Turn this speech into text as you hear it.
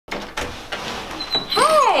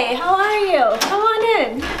Hey, how are you? Come on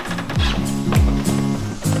in.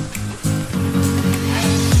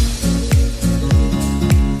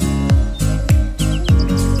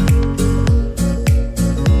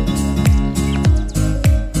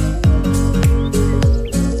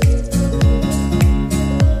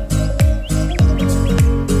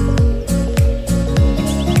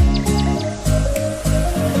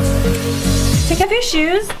 Take off your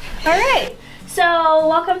shoes. All right. So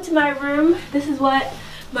welcome to my room. This is what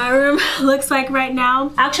my room looks like right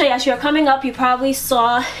now. Actually, as you're coming up, you probably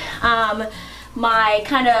saw my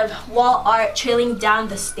kind of wall art trailing down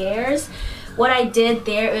the stairs. What I did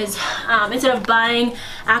there is instead of buying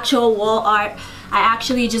actual wall art, I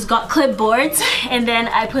actually just got clipboards and then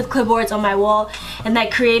I put clipboards on my wall and I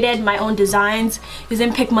created my own designs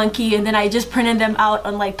using PicMonkey, and then I just printed them out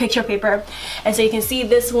on like picture paper. And so you can see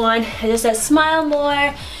this one, it just says smile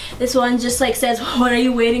more. This one just like says, what are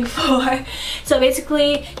you waiting for? So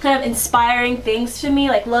basically kind of inspiring things to me,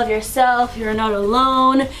 like love yourself, you're not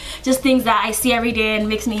alone, just things that I see every day and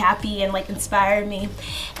makes me happy and like inspire me.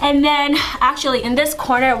 And then actually in this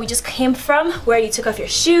corner we just came from, where you took off your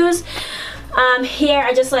shoes. Here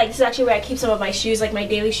I just like, this is actually where I keep some of my shoes, like my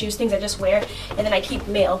daily shoes, things I just wear, and then I keep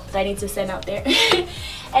mail that I need to send out there.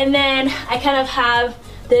 And then I kind of have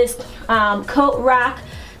this coat rack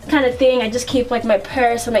kind of thing. I just keep like my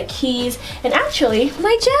purse and my keys and actually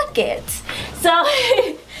my jacket. So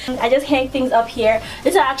I just hang things up here.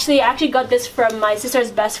 This I actually got this from my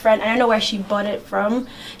sister's best friend. I don't know where she bought it from.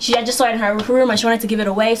 I just saw it in her room and she wanted to give it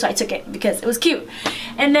away, so I took it because it was cute.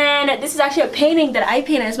 And then this is actually a painting that I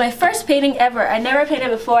painted. It's my first painting ever. I never painted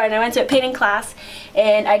before, and I went to a painting class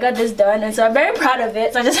and I got this done, and so I'm very proud of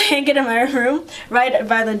it. So I just hang it in my room right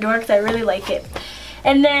by the door because I really like it.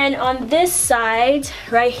 And then on this side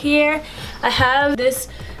right here I have this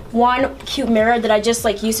one cute mirror that I just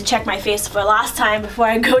like used to check my face for last time before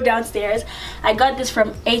I go downstairs. I got this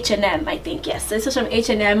from H&M, I think. Yes, this is from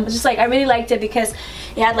H&M. Just like I really liked it because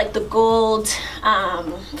it had like the gold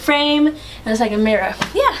frame and it's like a mirror.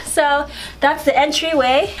 Yeah, so that's the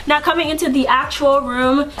entryway. Now coming into the actual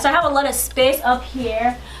room, so I have a lot of space up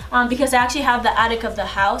here because I actually have the attic of the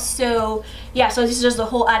house. So yeah, so this is just the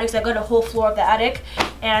whole attic. So I got a whole floor of the attic,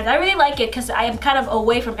 and I really like it because I am kind of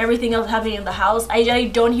away from everything else happening in the house. I usually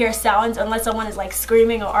don't hear sounds unless someone is like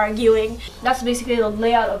screaming or arguing. That's basically the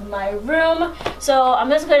layout of my room. So I'm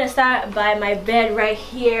just gonna start by my bed right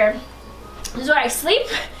here. This is where I sleep.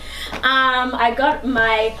 I got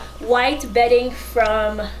my white bedding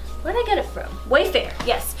from, where did I get it from? Wayfair.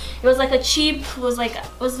 Yes, it was like a cheap,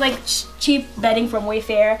 cheap bedding from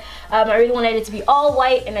Wayfair. I really wanted it to be all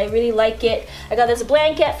white and I really like it. I got this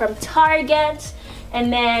blanket from Target,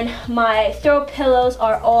 and then my throw pillows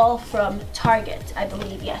are all from Target, I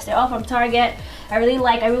believe. Yes, they're all from Target. I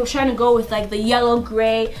was trying to go with like the yellow,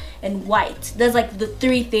 gray, and white. There's like the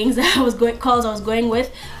three things that I was going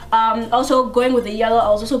with. Also going with the yellow, I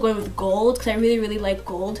was also going with gold because I really like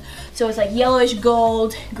gold. So it's like yellowish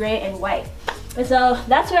gold, gray, and white. And so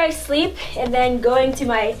that's where I sleep. And then going to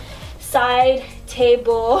my side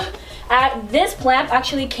table, this lamp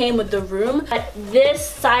actually came with the room. At this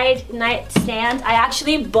side nightstand, I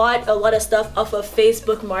actually bought a lot of stuff off of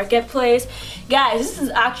Facebook Marketplace. Guys, this is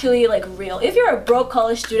actually like real. If you're a broke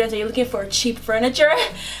college student and you're looking for cheap furniture,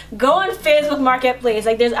 go on Facebook Marketplace.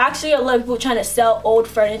 Like there's actually a lot of people trying to sell old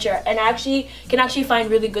furniture, and can actually find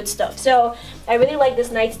really good stuff. So I really like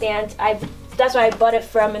this nightstand. That's where I bought it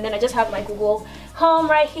from. And then I just have my Google Home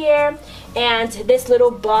right here, and this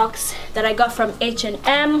little box that I got from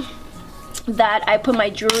H&M that I put my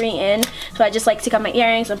jewelry in. So I just like take out my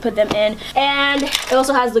earrings and put them in, and it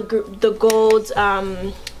also has the gold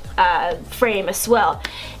frame as well.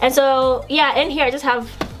 And so yeah, in here I just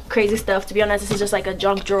have crazy stuff. To be honest, this is just like a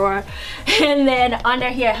junk drawer. And then under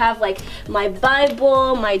here I have like my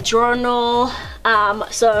Bible, my journal,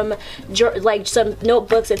 some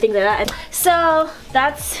notebooks and things like that. And so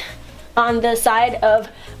that's on the side of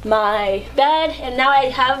my bed. And now I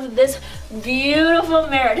have this beautiful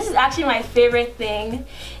mirror. This is actually my favorite thing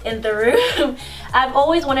in the room. I've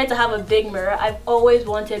always wanted to have a big mirror. I've always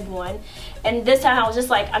wanted one, and this time I was just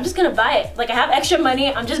like, I'm just gonna buy it. Like I have extra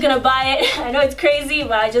money, I'm just gonna buy it. I know it's crazy,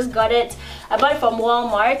 but I just got it. I bought it from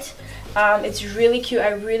Walmart. It's really cute.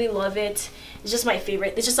 I really love it. It's just my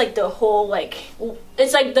favorite. It's just like the whole, like,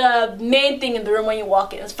 it's like the main thing in the room when you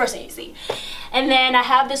walk in. It's the first thing you see. And then I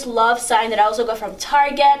have this love sign that I also got from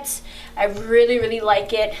Target. I really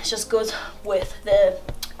like it. It just goes with the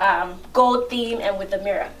gold theme and with the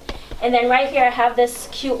mirror. And then right here I have this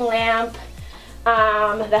cute lamp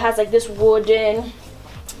that has like this wooden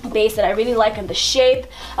base that I really like, and the shape.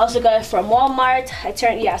 I also got it from Walmart.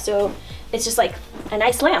 So it's just like a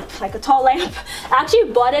nice lamp, like a tall lamp. I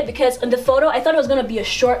actually bought it because in the photo I thought it was gonna be a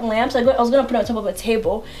short lamp, so I was gonna put it on top of a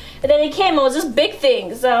table, and then it came, it was this big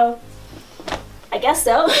thing, so I guess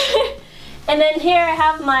so. And then here I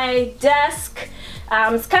have my desk.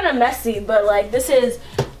 It's kind of messy, but like this is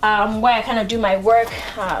where I kind of do my work,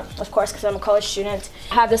 of course, because I'm a college student.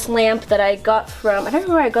 I have this lamp that I got from, I don't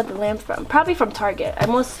know where I got the lamp from, probably from Target.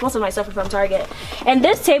 Most of my stuff is from Target. And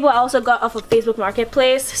this table I also got off of Facebook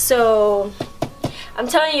Marketplace, so I'm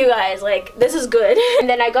telling you guys, like, this is good. And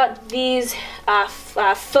then I got these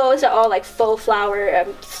faux, are all like faux flower,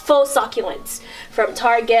 faux succulents from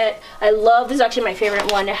Target. I love, this is actually my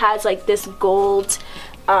favorite one. It has like this gold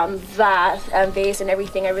vase and vase and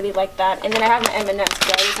everything. I really like that. And then I have my M&Ms,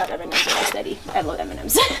 because I always have M&Ms in my study. I love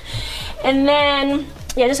M&Ms. And then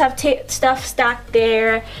yeah, I just have stuff stacked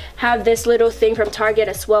there. Have this little thing from Target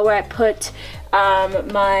as well where I put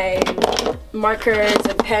my markers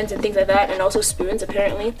and pens and things like that, and also spoons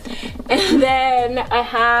apparently. And then I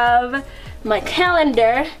have my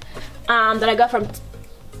calendar that I got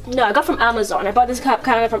from Amazon. I bought this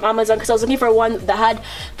calendar from Amazon because I was looking for one that had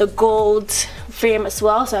the gold frame as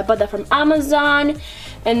well, so I bought that from Amazon.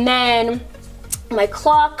 And then my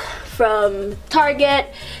clock from Target.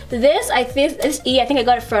 This I think I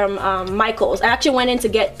got it from Michael's. I actually went in to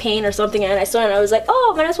get paint or something, and I saw it and I was like,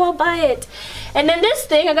 oh, might as well buy it. And then this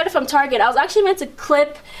thing, I got it from Target. I was actually meant to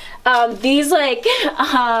clip these like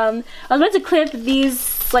I was meant to clip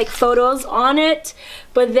these like photos on it,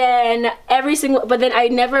 but then I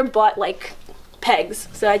never bought like pegs,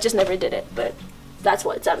 so I just never did it. But that's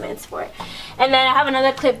what it's meant for. And then I have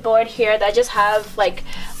another clipboard here that I just have like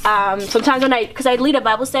sometimes when because I lead a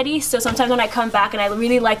Bible study, so sometimes when I come back and I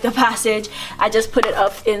really like the passage, I just put it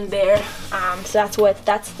up in there. So that's what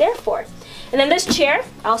that's there for. And then this chair,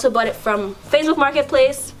 I also bought it from Facebook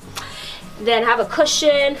Marketplace. Then I have a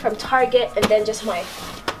cushion from Target, and then just my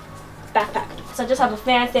backpack. So I just have a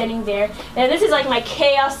fan standing there. And this is like my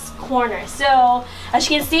chaos corner. So as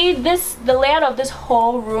you can see, the layout of this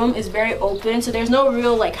whole room is very open, so there's no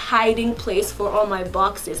real like hiding place for all my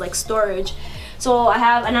boxes, like storage. So and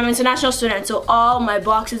I'm an international student, so all my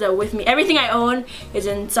boxes are with me. Everything I own is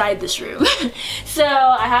inside this room. So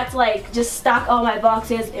I had to like just stack all my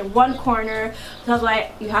boxes in one corner. So that's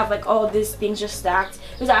why you have like all these things just stacked.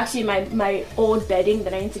 This is actually my old bedding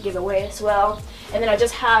that I need to give away as well. And then I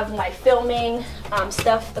just have my filming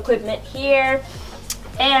stuff, equipment here.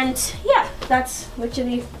 And yeah, that's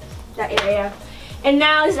literally that area. And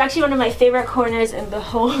now this is actually one of my favorite corners in the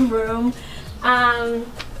whole room.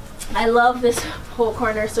 I love this whole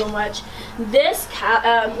corner so much. This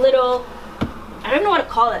little, I don't know what to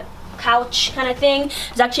call it, couch kind of thing,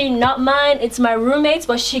 is actually not mine. It's my roommate's,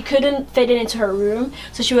 but she couldn't fit it into her room.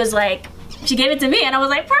 So she was like, she gave it to me, and I was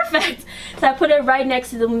like, perfect. So I put it right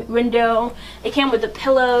next to the window. It came with the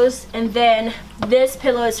pillows, and then this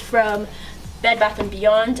pillow is from Bed Bath &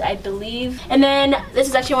 Beyond, I believe. And then this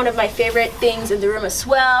is actually one of my favorite things in the room as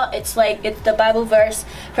well. It's the Bible verse,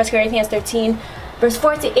 1 Corinthians 13, verse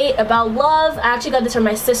 4 to 8, about love. I actually got this from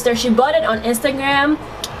my sister. She bought it on Instagram,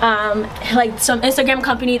 like some Instagram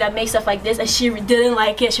company that makes stuff like this, and she didn't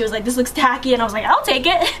like it. She was like, this looks tacky, and I was like, I'll take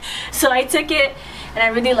it. So I took it, and I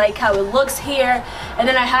really like how it looks here. And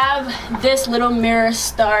then I have this little mirror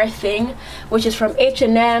star thing, which is from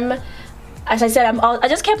H&M. As I said, I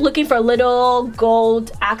just kept looking for little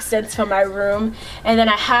gold accents for my room. And then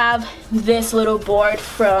I have this little board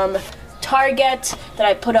from Target that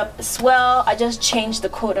I put up as well. I just changed the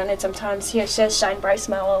quote on it sometimes. Here it says shine bright,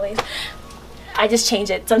 smile always. I just change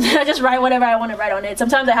it. Sometimes I just write whatever I want to write on it.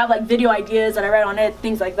 Sometimes I have like video ideas that I write on it,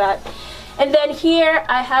 things like that. And then here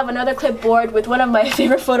I have another clipboard with one of my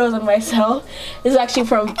favorite photos of myself. This is actually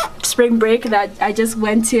from spring break that I just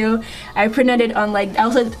went to. I printed it on I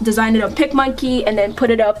also designed it on PicMonkey and then put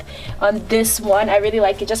it up on this one. I really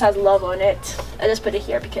like it. It just has love on it. I just put it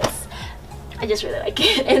here because I just really like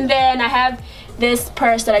it. And then I have this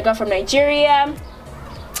purse that I got from Nigeria.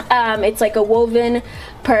 It's like a woven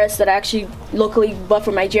purse that I actually locally bought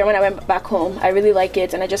from Nigeria when I went back home. I really like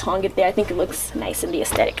it, and I just hung it there. I think it looks nice in the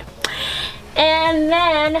aesthetic. And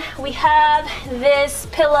then we have this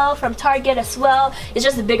pillow from Target as well. It's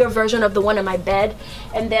just a bigger version of the one on my bed.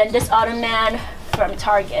 And then this ottoman from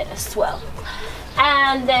Target as well.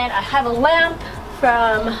 And then I have a lamp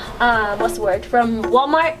from from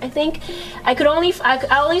Walmart, I think. I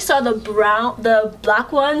only saw the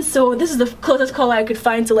black one, so this is the closest color I could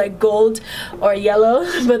find to like gold or yellow,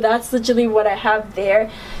 but that's literally what I have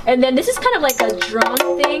there. And then this is kind of like a drum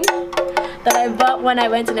thing that I bought when I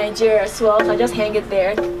went to Nigeria as well, so I just hang it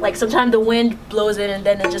there. Like sometimes the wind blows it and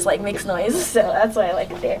then it just like makes noise, so that's why I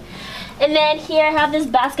like it there. And then here I have this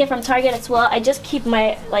basket from Target as well. I just keep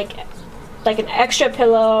my like an extra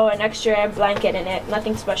pillow, an extra blanket in it,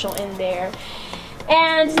 nothing special in there.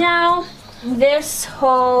 And now this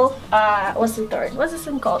whole what's this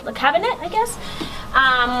thing called? The cabinet, I guess.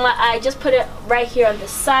 I just put it right here on the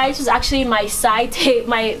side. This was actually my side tape,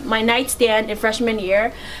 my nightstand in freshman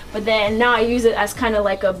year, but then now I use it as kind of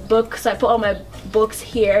like a book. So I put all my books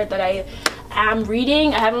here that I am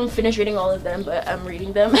reading. I haven't finished reading all of them, but I'm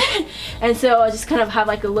reading them. And so I just kind of have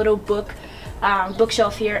like a little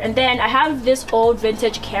bookshelf here. And then I have this old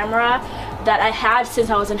vintage camera that I had since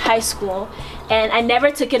I was in high school, and I never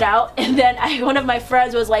took it out. And then one of my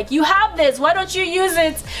friends was like, "You have this, why don't you use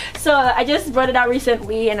it?" So I just brought it out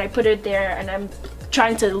recently and I put it there, and I'm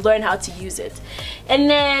trying to learn how to use it. And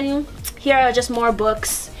then here are just more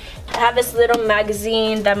books. I have this little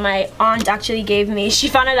magazine that my aunt actually gave me. She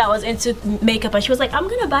found out I was into makeup and she was like, "I'm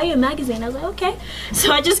gonna buy you a magazine." I was like, okay.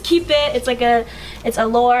 So I just keep it. It's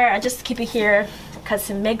Allure. I just keep it here because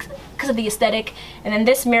of the aesthetic. And then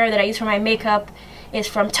this mirror that I use for my makeup is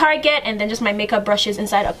from Target, and then just my makeup brushes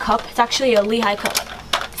inside a cup. It's actually a Lehigh cup.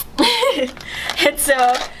 And so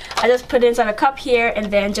I just put it inside a cup here, and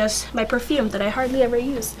then just my perfume that I hardly ever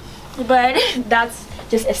use. But that's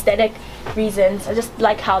just aesthetic reasons. I just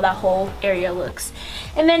like how that whole area looks.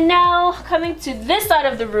 And then now coming to this side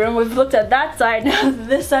of the room, we've looked at that side, now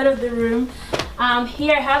this side of the room.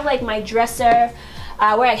 Here I have like my dresser,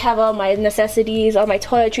 where I have all my necessities, all my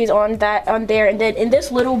toiletries on there. And then in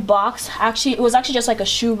this little box, it was actually just like a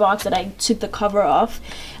shoe box that I took the cover off.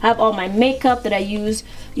 I have all my makeup that I use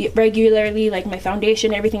regularly, like my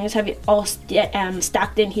foundation, everything. I just have it all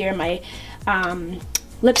stacked in here. My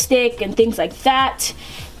lipstick and things like that.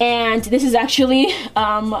 And this is actually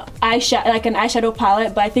like an eyeshadow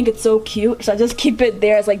palette, but I think it's so cute, so I just keep it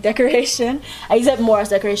there as like decoration. I use it more as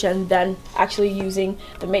decoration than actually using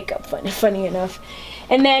the makeup, funny enough.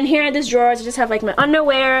 And then here in this drawers, I just have like my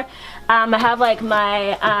underwear. I have like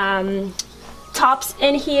my tops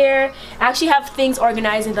in here. I actually have things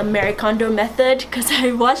organized in the Marie Kondo method because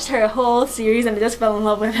I watched her whole series and I just fell in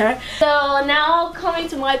love with her. So now coming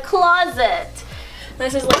to my closet.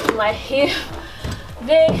 This is like my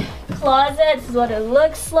big closet. This is what it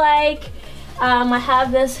looks like. I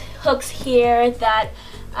have this hooks here that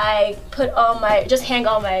I put just hang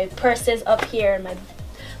all my purses up here in my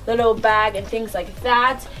little bag and things like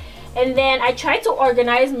that. And then I tried to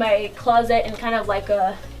organize my closet in kind of like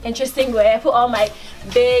a interesting way. I put all my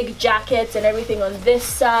big jackets and everything on this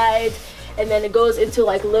side, and then it goes into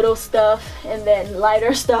like little stuff and then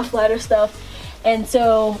lighter stuff. And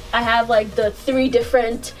so I have like the 3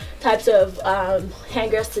 different types of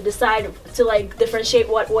hangers to decide to like differentiate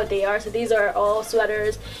what they are. So these are all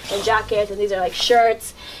sweaters and jackets, and these are like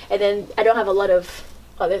shirts. And then I don't have a lot of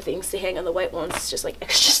other things to hang on the white ones, just like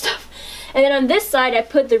extra stuff. And then on this side I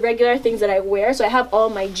put the regular things that I wear. So I have all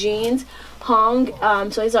my jeans hung.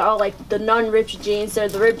 So these are all like the non-ripped jeans. They're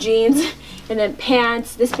the ripped jeans. And then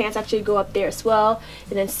pants. This pants actually go up there as well.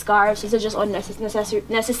 And then scarves. These are just all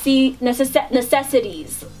necessities.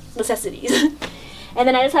 And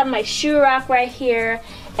then I just have my shoe rack right here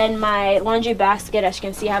and my laundry basket. As you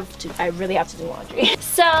can see, I really have to do laundry.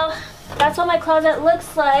 So that's what my closet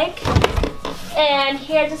looks like. And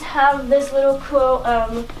here I just have this little cool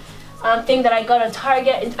thing that I got on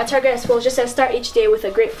Target. At Target as well. It just says start each day with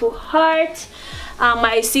a grateful heart.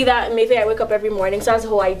 I see that maybe I wake up every morning, so that's the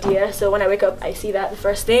whole idea. So when I wake up, I see that the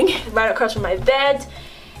first thing right across from my bed.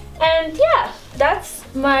 And yeah, that's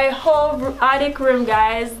my whole attic room,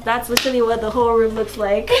 guys. That's literally what the whole room looks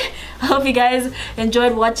like. I hope you guys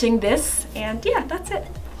enjoyed watching this, and yeah, that's it.